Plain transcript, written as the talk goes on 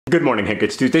Good morning, Hank.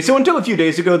 It's Tuesday. So until a few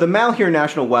days ago, the Malheur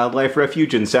National Wildlife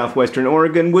Refuge in Southwestern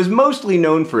Oregon was mostly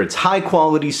known for its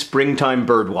high-quality springtime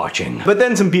bird watching. But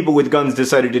then some people with guns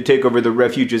decided to take over the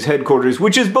refuge's headquarters,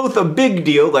 which is both a big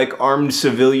deal, like armed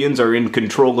civilians are in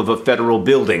control of a federal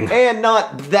building, and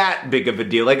not that big of a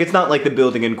deal, like it's not like the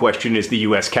building in question is the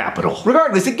US Capitol.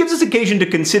 Regardless, it gives us occasion to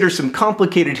consider some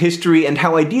complicated history and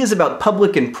how ideas about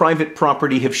public and private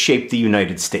property have shaped the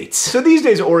United States. So these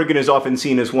days, Oregon is often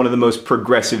seen as one of the most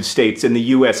progressive states in the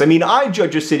US. I mean, I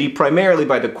judge a city primarily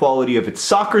by the quality of its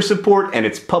soccer support and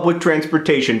its public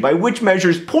transportation, by which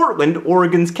measures Portland,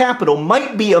 Oregon's capital,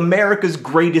 might be America's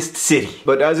greatest city.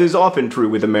 But as is often true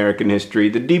with American history,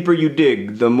 the deeper you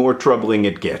dig, the more troubling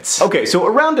it gets. Okay, so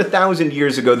around 1,000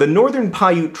 years ago, the Northern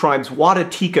Paiute tribe's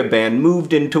Watatika band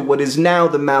moved into what is now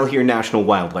the Malheur National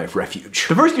Wildlife Refuge.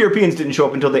 The first Europeans didn't show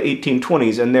up until the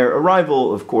 1820s, and their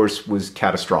arrival, of course, was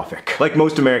catastrophic. Like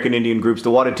most American Indian groups,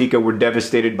 the Watatika were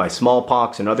devastated by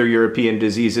smallpox and other European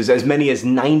diseases. As many as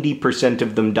 90%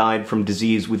 of them died from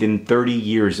disease within 30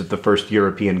 years of the first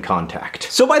European contact.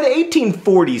 So by the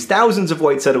 1840s, thousands of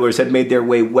white settlers had made their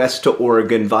way west to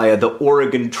Oregon via the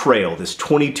Oregon Trail, this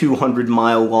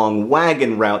 2,200-mile-long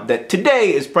wagon route that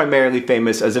today is primarily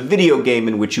famous as a video game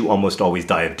in which you almost always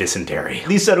die of dysentery.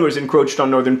 These settlers encroached on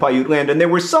Northern Paiute land, and there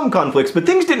were some conflicts, but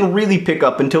things didn't really pick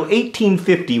up until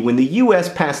 1850 when the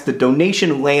US passed the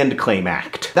Donation Land Claim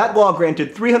Act. That law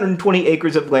granted 320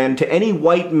 acres of land to any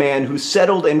white man who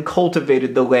settled and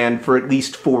cultivated the land for at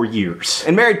least 4 years.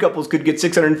 And married couples could get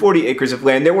 640 acres of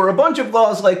land. There were a bunch of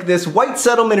laws like this. White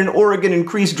settlement in Oregon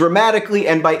increased dramatically,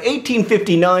 and by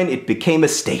 1859 it became a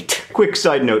state. Quick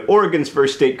side note, Oregon's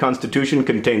first state constitution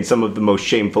contained some of the most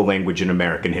shameful language in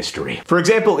American history. For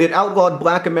example, it outlawed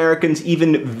black Americans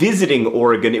even visiting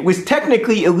Oregon. It was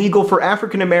technically illegal for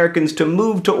African Americans to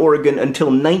move to Oregon until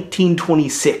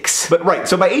 1926. But right,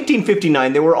 so by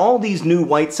 1859 there were all these new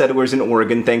white settlers in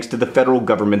Oregon thanks to the federal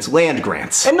government's land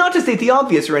grants. And not to state the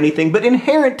obvious or anything, but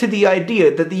inherent to the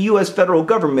idea that the US federal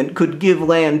government could give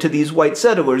land to these white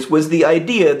settlers was the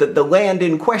idea that the land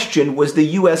in question was the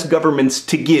US government's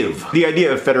to give. The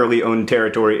idea of federally owned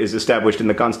territory is established in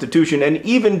the Constitution, and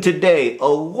even today, a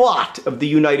lot of the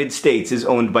United States is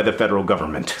owned by the federal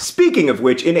government. Speaking of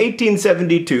which, in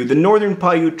 1872, the Northern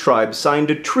Paiute tribe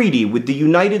signed a treaty with the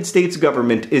United States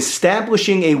government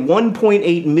establishing a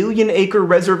 1.8 million acre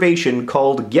reservation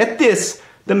called, get this,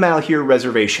 the Malheur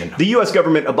Reservation. The US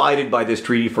government abided by this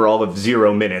treaty for all of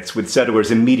 0 minutes, with settlers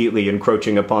immediately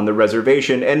encroaching upon the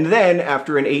reservation, and then,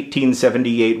 after an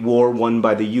 1878 war won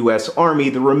by the US Army,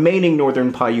 the remaining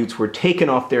Northern Paiutes were taken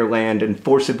off their land and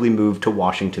forcibly moved to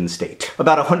Washington state.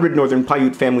 About 100 Northern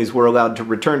Paiute families were allowed to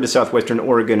return to Southwestern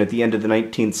Oregon at the end of the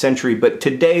 19th century, but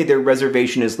today their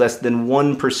reservation is less than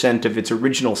 1% of its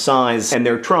original size, and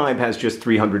their tribe has just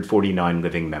 349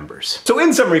 living members. So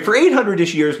in summary, for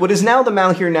 800-ish years, what is now the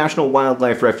Malheur National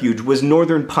Wildlife Refuge was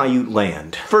Northern Paiute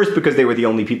land. First because they were the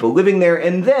only people living there,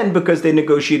 and then because they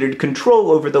negotiated control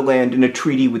over the land in a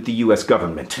treaty with the US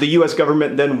government. The US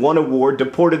government then won a war,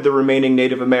 deported the remaining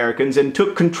Native Americans, and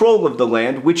took control of the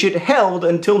land, which it held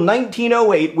until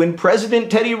 1908 when President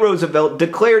Teddy Roosevelt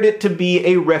declared it to be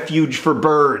a refuge for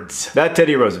birds. That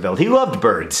Teddy Roosevelt, he loved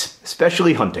birds,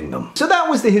 especially hunting them. So that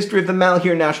was the history of the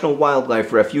Malheur National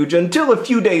Wildlife Refuge until a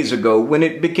few days ago when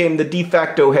it became the de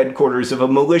facto headquarters of a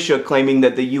militia claiming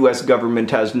that the US government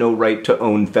has no right to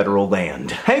own federal land.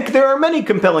 Hank, there are many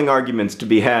compelling arguments to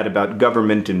be had about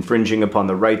government infringing upon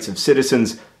the rights of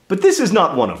citizens, but this is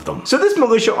not one of them. So this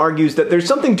militia argues that there's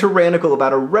something tyrannical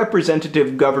about a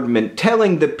representative government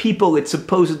telling the people it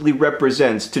supposedly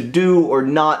represents to do or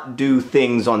not do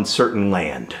things on certain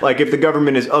land. Like, if the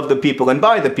government is of the people and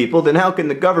by the people, then how can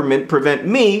the government prevent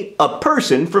me, a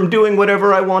person, from doing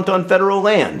whatever I want on federal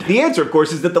land? The answer, of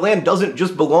course, is that the land doesn't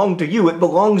just belong to you, it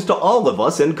belongs to all of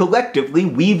us, and collectively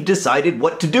we've decided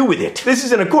what to do with it. This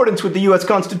is in accordance with the US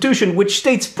Constitution, which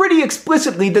states pretty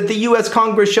explicitly that the US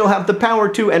Congress shall have the power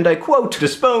to, and I quote,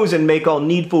 dispose and make all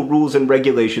needful rules and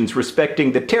regulations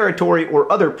respecting the territory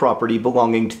or other property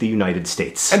belonging to the United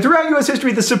States. And throughout US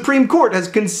history, the Supreme Court has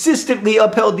consistently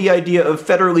upheld the idea of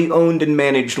federally owned and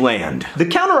managed land. The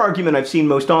counter-argument I've seen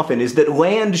most often is that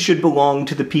land should belong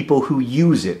to the people who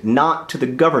use it, not to the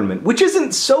government, which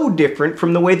isn't so different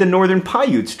from the way the Northern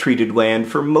Paiutes treated land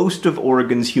for most of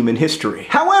Oregon's human history.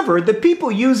 However, the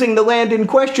people using the land in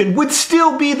question would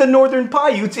still be the Northern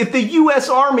Paiutes if the US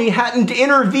Army hadn't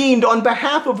intervened intervened on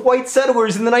behalf of white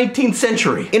settlers in the 19th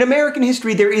century. In American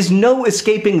history, there is no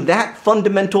escaping that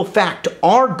fundamental fact.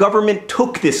 Our government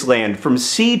took this land from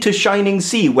sea to shining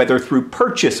sea, whether through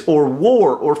purchase or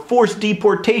war or forced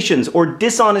deportations or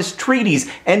dishonest treaties,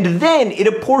 and then it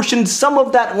apportioned some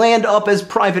of that land up as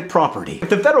private property. If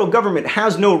the federal government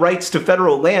has no rights to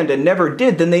federal land and never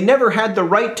did, then they never had the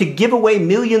right to give away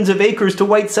millions of acres to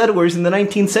white settlers in the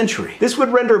 19th century. This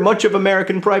would render much of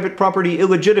American private property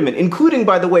illegitimate, including,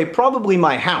 by the way, probably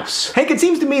my house. Hank, it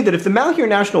seems to me that if the Malheur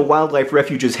National Wildlife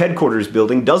Refuge's headquarters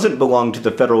building doesn't belong to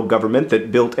the federal government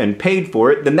that built and paid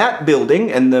for it, then that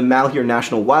building and the Malheur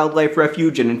National Wildlife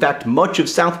Refuge, and in fact much of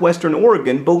Southwestern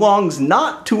Oregon, belongs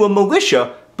not to a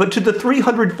militia, but to the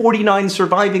 349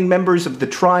 surviving members of the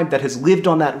tribe that has lived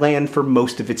on that land for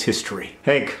most of its history.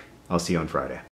 Hank, I'll see you on Friday.